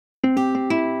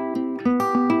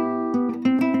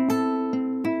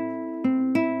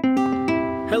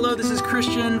Hello, this is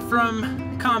Christian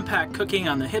from Compact Cooking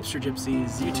on the Hipster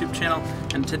Gypsies YouTube channel,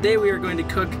 and today we are going to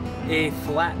cook a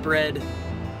flatbread,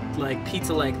 like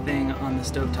pizza-like thing on the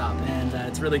stovetop, and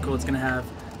it's really cool. It's going to have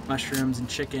mushrooms and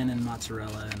chicken and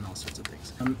mozzarella and all sorts of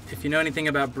things. If you know anything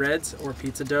about breads or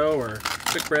pizza dough or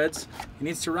quick breads, it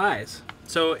needs to rise.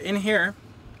 So in here,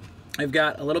 I've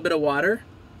got a little bit of water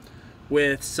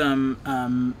with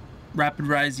some rapid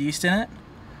rise yeast in it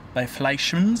by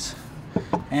Fleischmann's.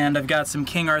 And I've got some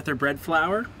King Arthur bread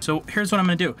flour. So here's what I'm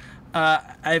gonna do.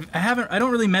 I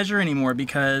don't really measure anymore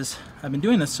because I've been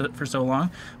doing this for so long,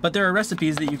 but there are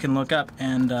recipes that you can look up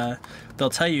and they'll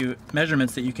tell you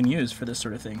measurements that you can use for this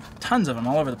sort of thing. Tons of them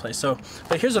all over the place. So,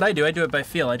 but here's what I do it by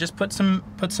feel. I just put some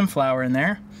flour in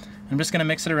there. I'm just gonna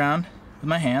mix it around with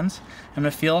my hands. I'm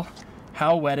gonna feel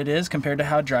how wet it is compared to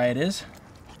how dry it is.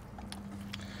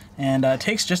 And it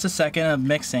takes just a second of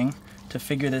mixing to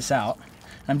figure this out.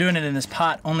 I'm doing it in this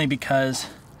pot only because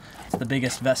it's the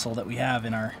biggest vessel that we have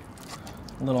in our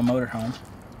little motorhome.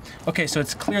 Okay, so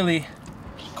it's clearly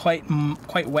quite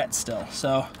wet still.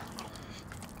 So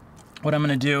what I'm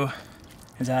gonna do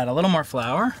is add a little more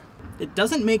flour. It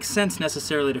doesn't make sense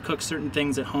necessarily to cook certain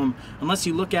things at home unless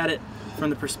you look at it from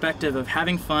the perspective of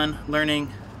having fun,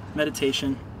 learning,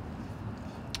 meditation.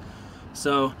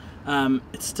 So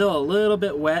it's still a little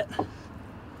bit wet.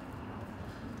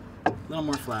 A little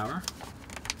more flour.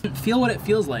 Feel what it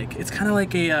feels like. It's kind of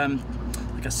like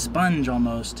a sponge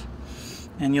almost,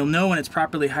 and you'll know when it's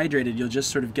properly hydrated. You'll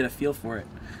just sort of get a feel for it.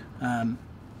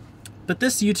 But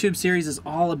this YouTube series is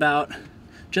all about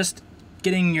just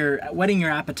whetting your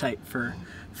appetite for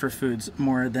foods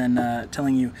more than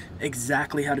telling you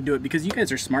exactly how to do it, because you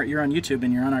guys are smart. You're on YouTube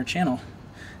and you're on our channel,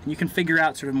 and you can figure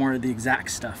out sort of more of the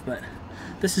exact stuff. But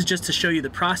this is just to show you the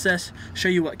process, show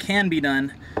you what can be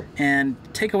done, and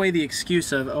take away the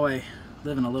excuse of, oh, I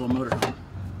live in a little motorhome.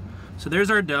 So there's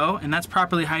our dough, and that's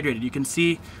properly hydrated. You can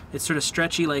see it's sort of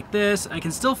stretchy like this. I can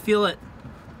still feel it,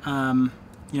 you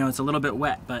know, it's a little bit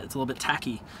wet, but it's a little bit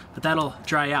tacky, but that'll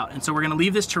dry out. And so we're gonna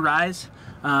leave this to rise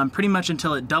pretty much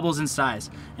until it doubles in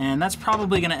size. And that's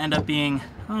probably gonna end up being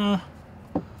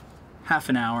half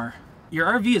an hour. Your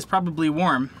RV is probably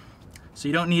warm, so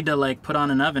you don't need to like put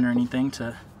on an oven or anything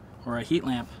or a heat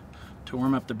lamp to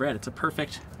warm up the bread. It's a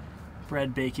perfect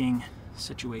bread baking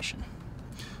situation.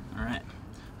 All right,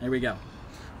 there we go.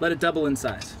 Let it double in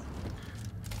size.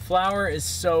 Flour is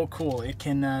so cool. It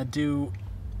can do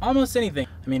almost anything.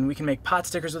 I mean, we can make pot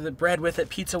stickers with it, bread with it,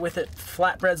 pizza with it,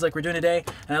 flatbreads like we're doing today.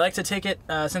 And I like to take it,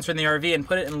 since we're in the RV, and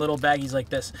put it in little baggies like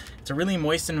this. It's a really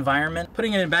moist environment.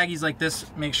 Putting it in baggies like this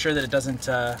makes sure that it doesn't,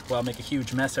 well, make a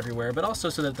huge mess everywhere, but also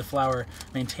so that the flour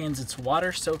maintains its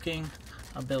water-soaking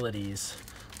abilities.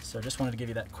 So just wanted to give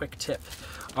you that quick tip.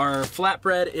 Our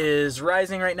flatbread is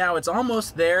rising right now. It's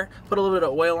almost there. Put a little bit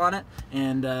of oil on it,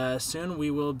 and soon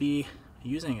we will be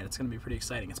using it. It's gonna be pretty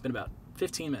exciting. It's been about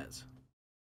 15 minutes.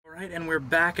 All right, and we're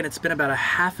back, and it's been about a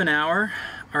half an hour.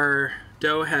 Our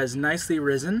dough has nicely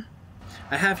risen.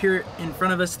 I have here in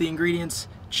front of us the ingredients: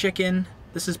 chicken,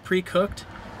 this is pre-cooked,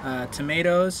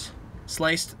 tomatoes,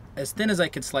 sliced as thin as I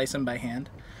could slice them by hand.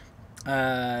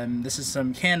 This is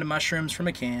some canned mushrooms from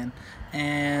a can,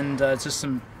 and it's just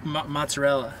some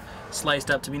mozzarella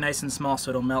sliced up to be nice and small so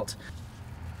it'll melt.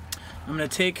 I'm gonna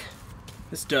take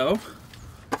this dough.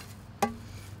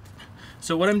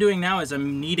 So what I'm doing now is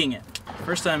I'm kneading it.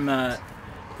 First I'm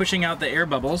pushing out the air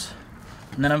bubbles,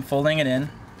 and then I'm folding it in,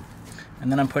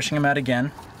 and then I'm pushing them out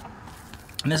again.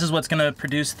 And this is what's gonna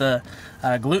produce the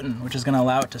gluten, which is gonna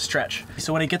allow it to stretch.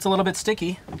 So when it gets a little bit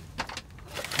sticky,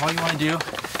 all you wanna do,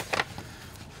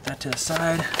 put that to the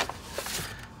side,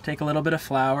 take a little bit of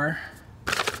flour,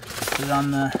 put it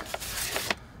on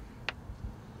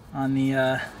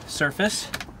the surface,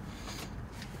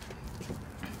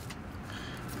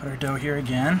 put our dough here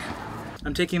again.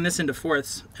 I'm taking this into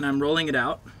fourths and I'm rolling it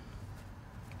out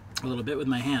a little bit with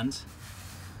my hands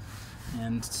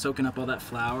and soaking up all that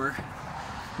flour.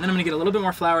 And then I'm gonna get a little bit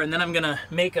more flour, and then I'm gonna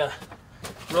make a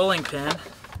rolling pin.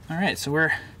 All right, so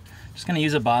we're just gonna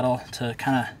use a bottle to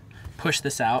kind of push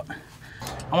this out.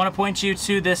 I want to point you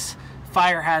to this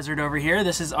fire hazard over here.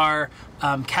 This is our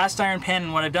cast iron pan,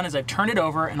 and what I've done is I've turned it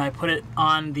over and I put it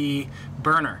on the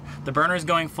burner. The burner is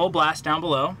going full blast down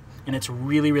below, and it's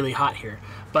really, really hot here.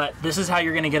 But this is how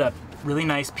you're gonna get a really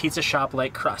nice pizza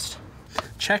shop-like crust.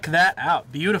 Check that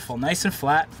out, beautiful, nice and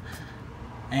flat,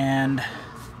 and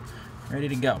ready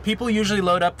to go. People usually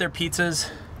load up their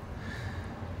pizzas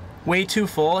way too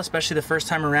full, especially the first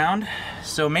time around.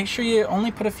 So make sure you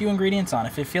only put a few ingredients on.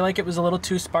 If you feel like it was a little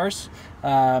too sparse,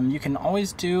 you can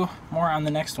always do more on the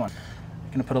next one.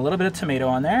 I'm gonna put a little bit of tomato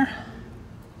on there,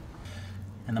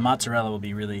 and the mozzarella will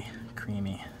be really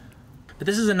creamy. But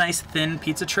this is a nice thin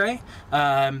pizza tray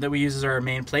that we use as our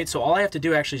main plate. So all I have to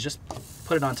do actually is just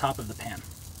put it on top of the pan.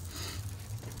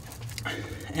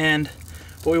 And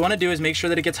what we want to do is make sure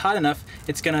that it gets hot enough.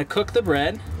 It's going to cook the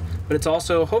bread, but it's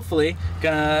also hopefully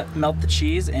going to melt the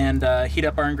cheese and heat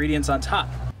up our ingredients on top.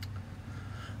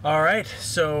 All right,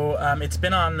 so it's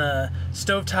been on the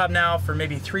stovetop now for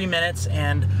maybe 3 minutes,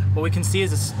 and what we can see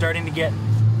is it's starting to get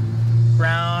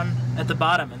brown at the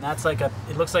bottom, and that's like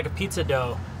it looks like a pizza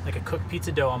dough, like a cooked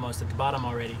pizza dough almost at the bottom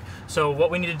already. So what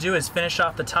we need to do is finish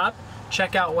off the top.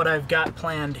 Check out what I've got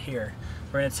planned here.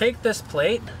 We're gonna take this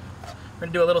plate, we're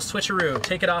gonna do a little switcheroo,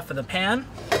 take it off of the pan.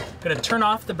 I'm gonna turn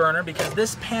off the burner because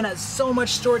this pan has so much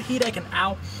stored heat, I can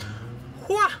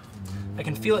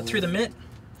feel it through the mitt.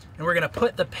 And we're gonna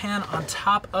put the pan on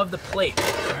top of the plate.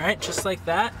 All right, just like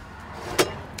that.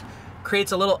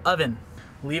 Creates a little oven.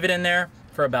 Leave it in there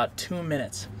for about 2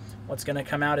 minutes. What's gonna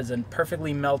come out is a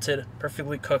perfectly melted,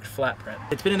 perfectly cooked flatbread.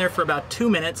 It's been in there for about 2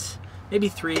 minutes, maybe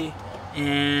 3,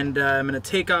 and I'm gonna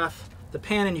take off the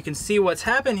pan, and you can see what's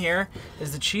happened here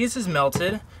is the cheese is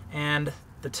melted and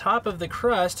the top of the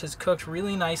crust has cooked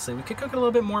really nicely. We could cook it a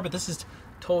little bit more, but this is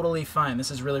totally fine. This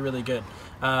is really, really good.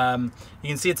 You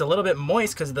can see it's a little bit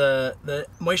moist because the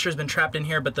moisture has been trapped in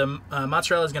here, but the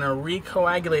mozzarella is going to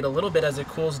recoagulate a little bit as it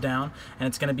cools down, and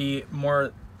it's going to be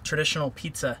more traditional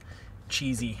pizza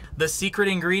cheesy. The secret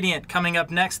ingredient coming up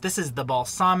next, this is the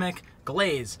balsamic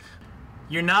glaze.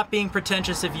 You're not being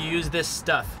pretentious if you use this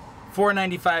stuff.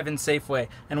 $4.95 in Safeway.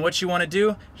 And what you want to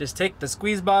do, just take the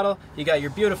squeeze bottle, you got your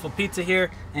beautiful pizza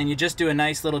here, and you just do a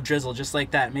nice little drizzle just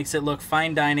like that. Makes it look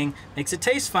fine dining, makes it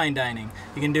taste fine dining.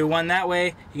 You can do one that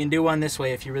way, you can do one this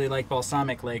way if you really like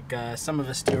balsamic, like some of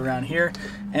us do around here.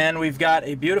 And we've got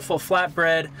a beautiful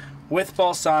flatbread with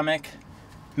balsamic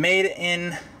made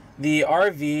in the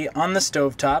RV on the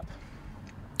stovetop.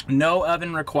 No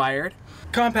oven required.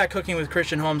 Compact Cooking with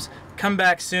Christian Holmes. Come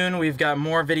back soon. We've got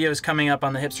more videos coming up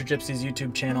on the Hipster Gypsies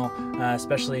YouTube channel,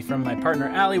 especially from my partner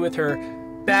Allie with her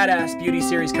badass beauty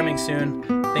series coming soon.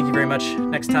 Thank you very much.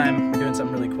 Next time, we're doing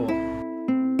something really cool.